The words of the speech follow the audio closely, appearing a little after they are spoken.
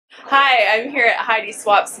Hi, I'm here at Heidi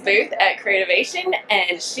Swapp's booth at Creativation,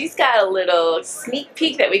 and she's got a little sneak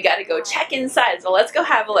peek that we got to go check inside. So let's go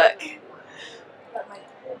have a look.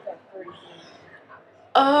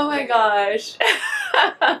 Oh my gosh.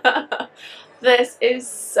 This is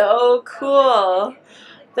so cool.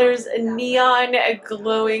 There's neon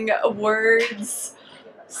glowing words.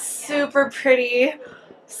 Super pretty.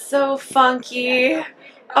 So funky.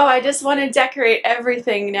 Oh, I just want to decorate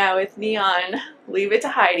everything now with neon. Leave it to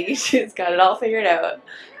Heidi. She's got it all figured out.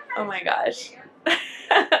 Oh my gosh.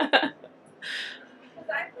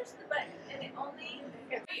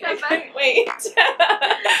 Wait.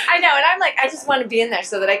 I know, and I'm like, I just want to be in there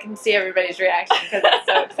so that I can see everybody's reaction because it's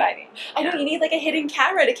so exciting. I know, you need like a hidden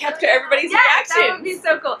camera to capture everybody's Yeah, reaction. that would be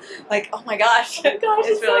so cool. Like, oh my gosh. Oh gosh,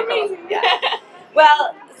 it's really so cool. amazing. Yeah.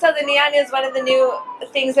 Well, so the neon is one of the new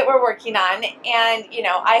things that we're working on, and you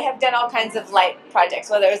know, I have done all kinds of light projects,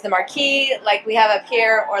 whether it was the marquee like we have up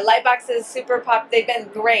here or light boxes, super pop. They've been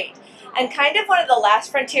great, and kind of one of the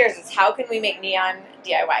last frontiers is how can we make neon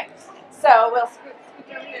DIY. So we'll scoot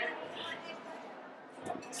over here.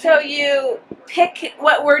 So you pick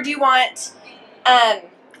what word you want, and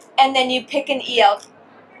then you pick an EL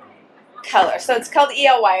color. So it's called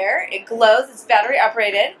EL wire. It glows. It's battery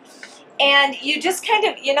operated. And you just kind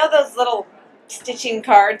of, you know those little stitching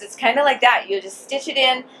cards? It's kind of like that. You just stitch it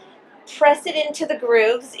in, press it into the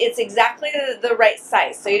grooves. It's exactly the right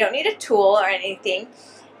size. So you don't need a tool or anything.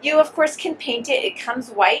 You, of course, can paint it. It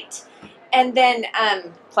comes white. And then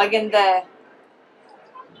plug in the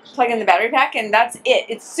battery pack, and that's it.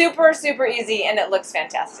 It's super, super easy, and it looks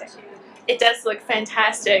fantastic. It does look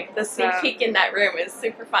fantastic. The sneak peek in that room is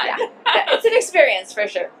super fun. Yeah, it's an experience for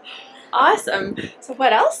sure. Awesome. So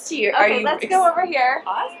what else do you? Okay, let's go over here.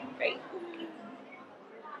 Awesome. Great.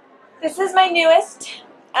 This is my newest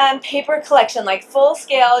paper collection, like full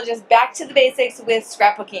scale, just back to the basics with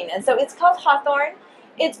scrapbooking. And so it's called Hawthorne.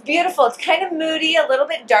 It's beautiful. It's kind of moody, a little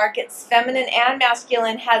bit dark. It's feminine and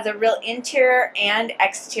masculine, has a real interior and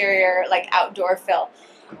exterior, like outdoor feel.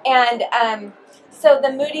 And so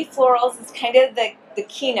the moody florals is kind of the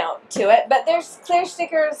keynote to it. But there's clear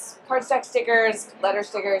stickers, cardstock stickers, letter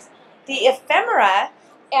stickers. The ephemera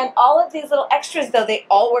and all of these little extras, though, they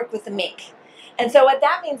all work with the Minc. And so what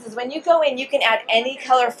that means is when you go in, you can add any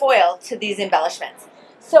color foil to these embellishments.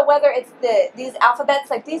 So whether it's these alphabets,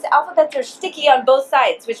 like these alphabets are sticky on both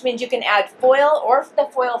sides, which means you can add foil or the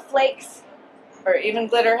foil flakes, or even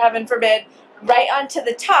glitter, heaven forbid, right onto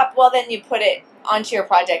the top. Well, then you put it onto your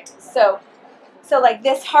project. So like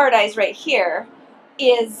this hard eyes right here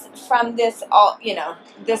is from this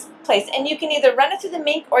this place, and you can either run it through the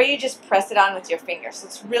Minc or you just press it on with your finger. So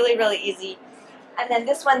it's really, really easy. And then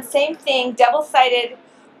this one, same thing, double-sided,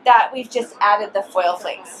 that we've just added the foil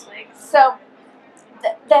flakes. So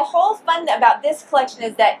the whole fun about this collection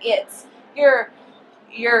is that you're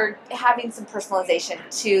having some personalization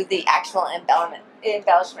to the actual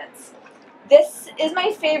embellishments. This is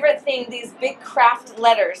my favorite thing, these big craft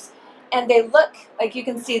letters. And they look, like you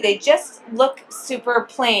can see, they just look super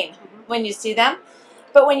plain when you see them.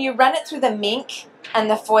 But when you run it through the Minc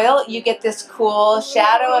and the foil, you get this cool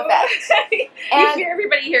shadow effect. And you hear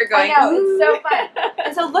everybody here going, I know, it's so fun.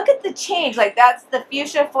 And so look at the change. Like that's the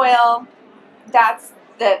fuchsia foil, that's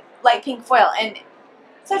the light pink foil. And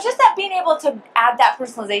so just that being able to add that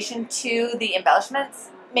personalization to the embellishments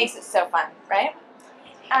makes it so fun, right?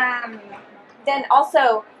 Then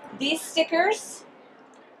also these stickers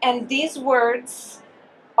and these words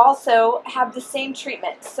also have the same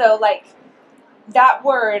treatment. So like that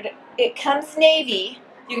word, it comes navy.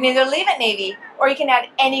 You can either leave it navy or you can add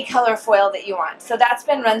any color foil that you want. So that's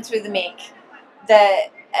been run through the Minc. The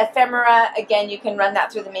ephemera, again, you can run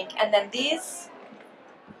that through the Minc. And then these.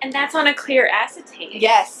 And that's on a clear acetate.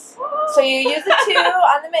 Yes. So you use the two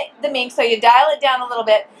on the Minc, so you dial it down a little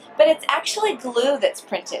bit, but it's actually glue that's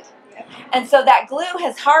printed. And so that glue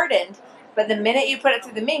has hardened, but the minute you put it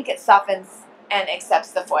through the Minc, it softens and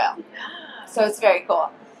accepts the foil. So it's very cool.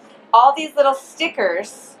 All these little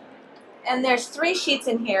stickers, and there's 3 sheets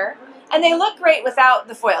in here, and they look great without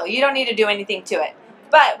the foil. You don't need to do anything to it.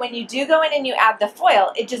 But when you do go in and you add the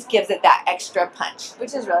foil, it just gives it that extra punch,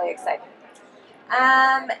 which is really exciting.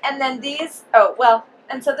 And then these,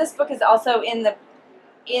 and so this book is also in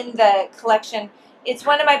the collection. It's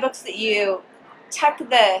one of my books that you tuck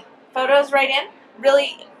the photos right in.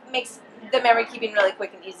 Really makes the memory keeping really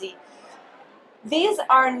quick and easy. These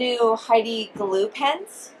are new Heidi glue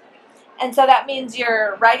pens. And so that means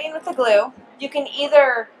you're writing with the glue. You can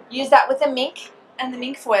either use that with the Minc and the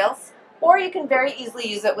Minc foils, or you can very easily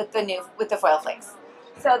use it with the foil flakes.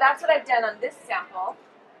 So that's what I've done on this sample.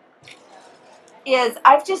 Is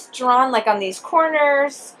I've just drawn like on these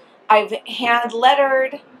corners I've hand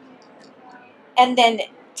lettered and then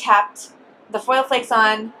tapped the foil flakes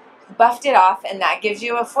on, buffed it off, and that gives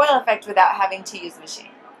you a foil effect without having to use the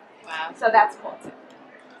machine. Wow. So that's cool too.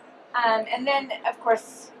 And then, of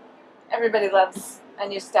course, everybody loves a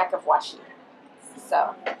new stack of washi.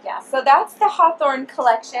 So, yeah. So that's the Hawthorne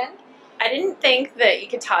collection. I didn't think that you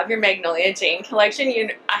could top your Magnolia Jane collection.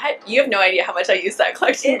 You have no idea how much I used that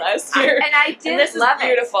collection last year. And I did this love is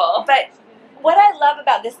beautiful. it. But what I love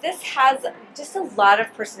about this has just a lot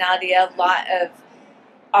of personality, a lot of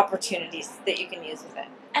opportunities that you can use with it.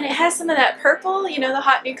 And it has some of that purple, you know, the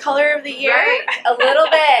hot new color of the year. Right? A little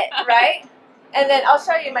bit, right? And then I'll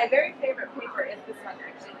show you my very favorite paper is this one,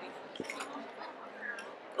 actually.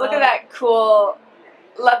 Look at that cool,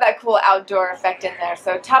 love that cool outdoor effect in there.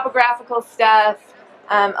 So topographical stuff,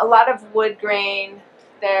 a lot of wood grain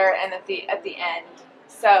there and at the end.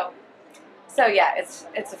 So yeah, it's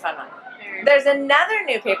a fun one. There's another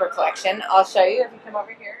new paper collection. I'll show you if you come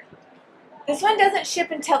over here. This one doesn't ship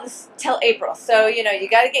until April, so you know you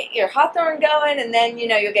got to get your Hawthorne going, and then you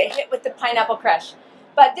know you'll get hit with the Pineapple Crush.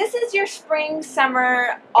 But this is your spring,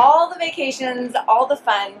 summer, all the vacations, all the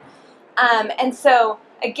fun, and so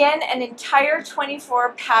again, an entire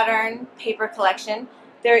 24 pattern paper collection.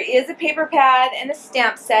 There is a paper pad and a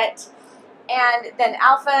stamp set, and then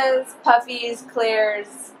alphas, puffies,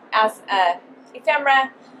 clears,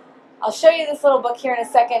 ephemera. I'll show you this little book here in a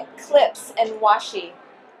second. Clips and washi.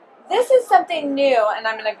 This is something new, and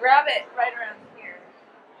I'm going to grab it right around here.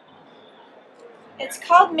 It's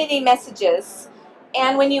called Mini Messages,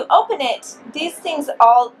 and when you open it, these things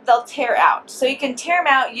they'll tear out. So you can tear them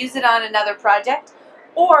out, use it on another project,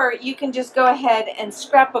 or you can just go ahead and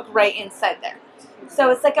scrapbook right inside there. So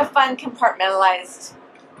it's like a fun compartmentalized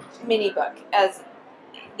mini book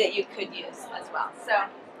that you could use as well. So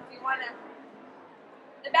if you want to,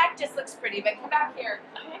 the back just looks pretty, but come back here.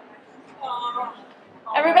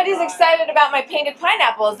 Everybody's excited about my painted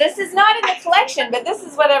pineapples. This is not in the collection, but this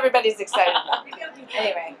is what everybody's excited about.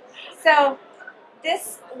 Anyway, so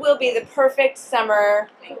this will be the perfect summer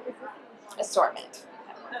assortment,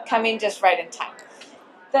 coming just right in time.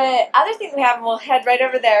 The other thing we have, and we'll head right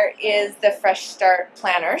over there, is the Fresh Start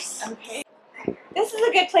planners. Okay. This is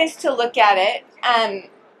a good place to look at it.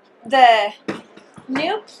 The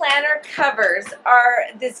new planner covers are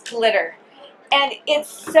this glitter. And it's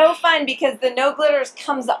so fun because the no glitters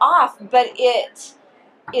comes off, but it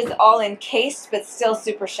is all encased but still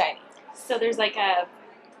super shiny. So there's like a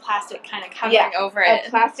plastic kind of covering over it. A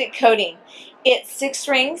plastic coating. It's 6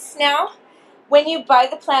 rings now. When you buy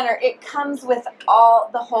the planner, it comes with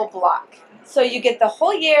the whole block. So you get the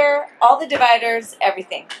whole year, all the dividers,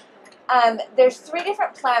 everything. There's 3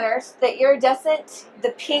 different planners, the iridescent,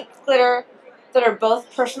 the pink glitter, that are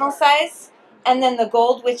both personal size, and then the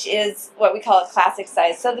gold, which is what we call a classic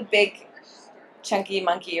size, so the big chunky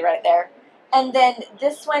monkey right there. And then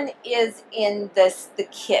this one is in the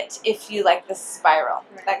kit, if you like the spiral.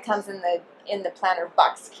 That comes in the planner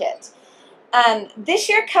box kit. This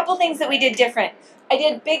year, a couple things that we did different. I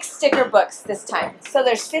did big sticker books this time. So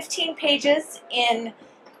there's 15 pages in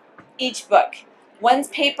each book. One's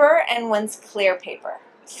paper and one's clear paper.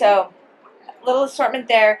 So little assortment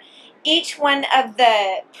there. Each one of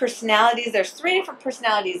the personalities, there's 3 different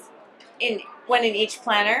personalities, one in each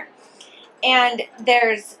planner. And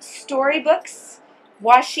there's storybooks,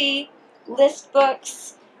 washi, list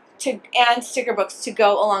books, and sticker books to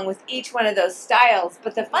go along with each one of those styles.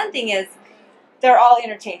 But the fun thing is they're all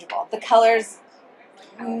interchangeable. The colors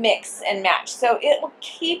mix and match. So it will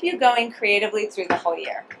keep you going creatively through the whole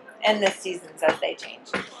year and the seasons as they change.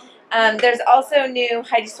 There's also new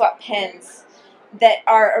Heidi Swapp pens that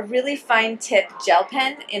are a really fine tip gel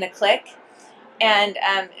pen in a click, and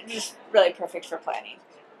just really perfect for planning.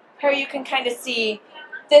 Here you can kind of see,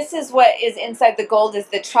 this is what is inside the gold is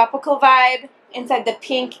the tropical vibe. Inside the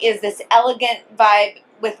pink is this elegant vibe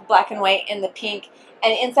with black and white in the pink,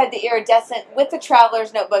 and inside the iridescent with the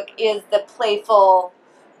traveler's notebook is the playful,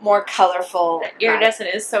 more colorful. The iridescent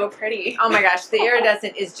is so pretty. Oh my gosh, the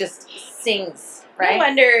iridescent is just sings, right? No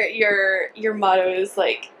wonder your motto is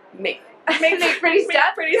like make pretty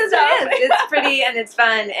stuff. Pretty stuff. It's pretty and it's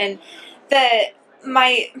fun. And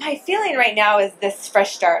my feeling right now is this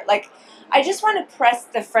fresh start. Like, I just want to press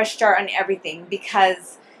the fresh start on everything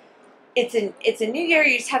because it's a new year.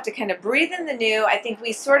 You just have to kind of breathe in the new. I think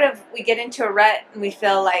we get into a rut and we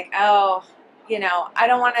feel like, oh, you know, I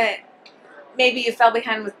don't want to. Maybe you fell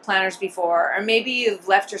behind with planners before, or maybe you've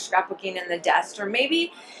left your scrapbooking in the dust, or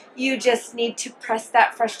maybe you just need to press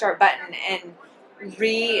that fresh start button and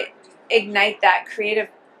reignite that creative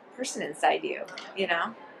person inside you, you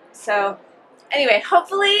know? So anyway,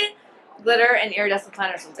 hopefully glitter and iridescent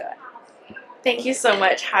planners will do it. Thank you so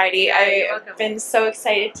much, Heidi. Yeah, you're I've welcome. been so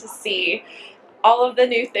excited to see all of the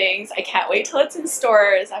new things. I can't wait till it's in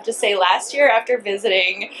stores. I have to say, last year after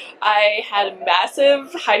visiting, I had a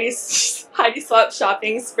massive Heidi Swapp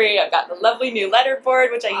shopping spree. I've got the lovely new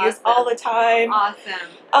letterboard, which I use all the time. Awesome.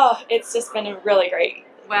 Oh, it's just been really great.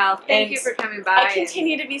 Well, thank And you for coming by. I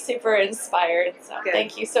continue to be super inspired, so Good.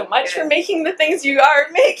 thank you so much Good. for making the things you are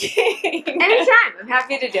making. Anytime. I'm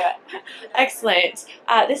happy to do it. Excellent.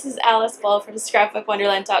 This is Alice Bull from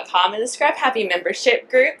ScrapBookWonderland.com and the ScrapHappy membership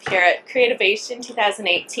group here at Creativation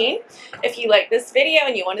 2018. If you like this video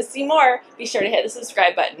and you want to see more, be sure to hit the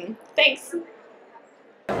subscribe button. Thanks.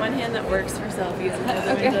 One hand that works for selfies and the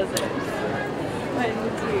other one doesn't.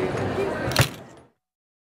 1, 2,